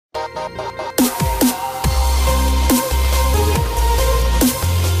What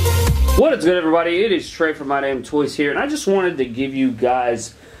is good, everybody? It is Trey from MYDAMNTOYS here, and I just wanted to give you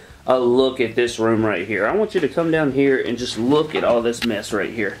guys a look at this room right here. I want you to come down here and just look at all this mess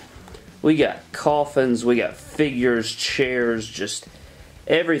right here. We got coffins, we got figures, chairs, just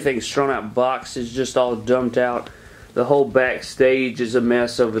everything strewn out, boxes just all dumped out. The whole backstage is a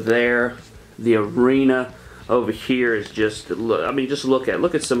mess over there. The arena over here is just, just look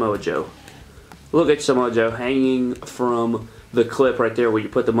at Samoa Joe. Look at Samoa Joe hanging from the clip right there where you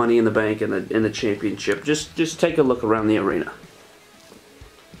put the money in the bank and the championship. Just take a look around the arena.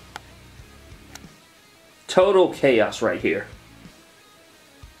 Total chaos right here.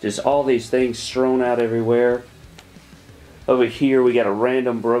 Just all these things strewn out everywhere. Over here we got a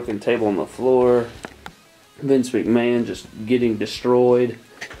random broken table on the floor. Vince McMahon just getting destroyed.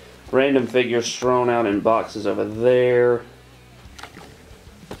 Random figures strewn out in boxes over there.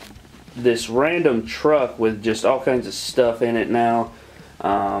 This random truck with just all kinds of stuff in it now.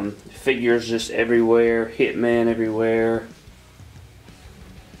 Figures just everywhere. Hitman everywhere.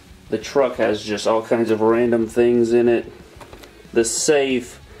 The truck has just all kinds of random things in it. The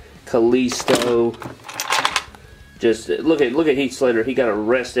safe. Kalisto. Just look at Heath Slater. He got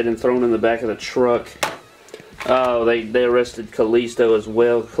arrested and thrown in the back of the truck. Oh, they arrested Kalisto as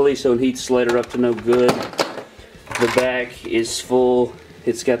well. Kalisto and Heath Slater up to no good. The back is full.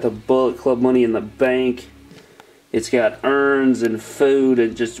 It's got the Bullet Club money in the bank. It's got urns and food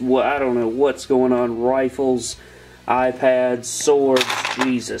and just I don't know what's going on. Rifles, iPads, swords.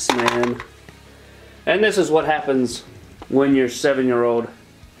 Jesus, man. And this is what happens when your 7-year-old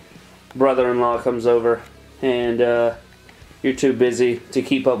brother-in-law comes over and you're too busy to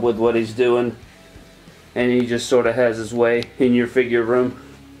keep up with what he's doing. And he just sort of has his way in your figure room.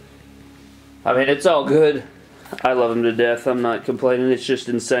 I mean, it's all good. I love him to death. I'm not complaining. It's just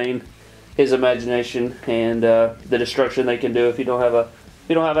insane. His imagination and the destruction they can do if you don't have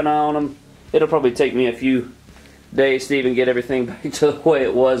an eye on them. It'll probably take me a few days to even get everything back to the way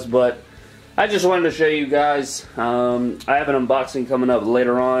it was. But I just wanted to show you guys. I have an unboxing coming up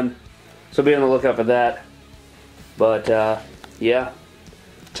later on, so be on the lookout for that. But yeah.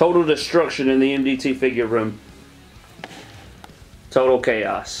 Total destruction in the MDT figure room. Total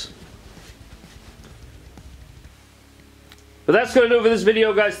chaos. But that's going to do it for this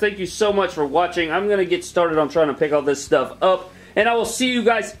video, guys. Thank you so much for watching. I'm going to get started on trying to pick all this stuff up. And I will see you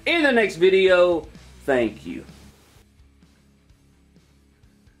guys in the next video. Thank you.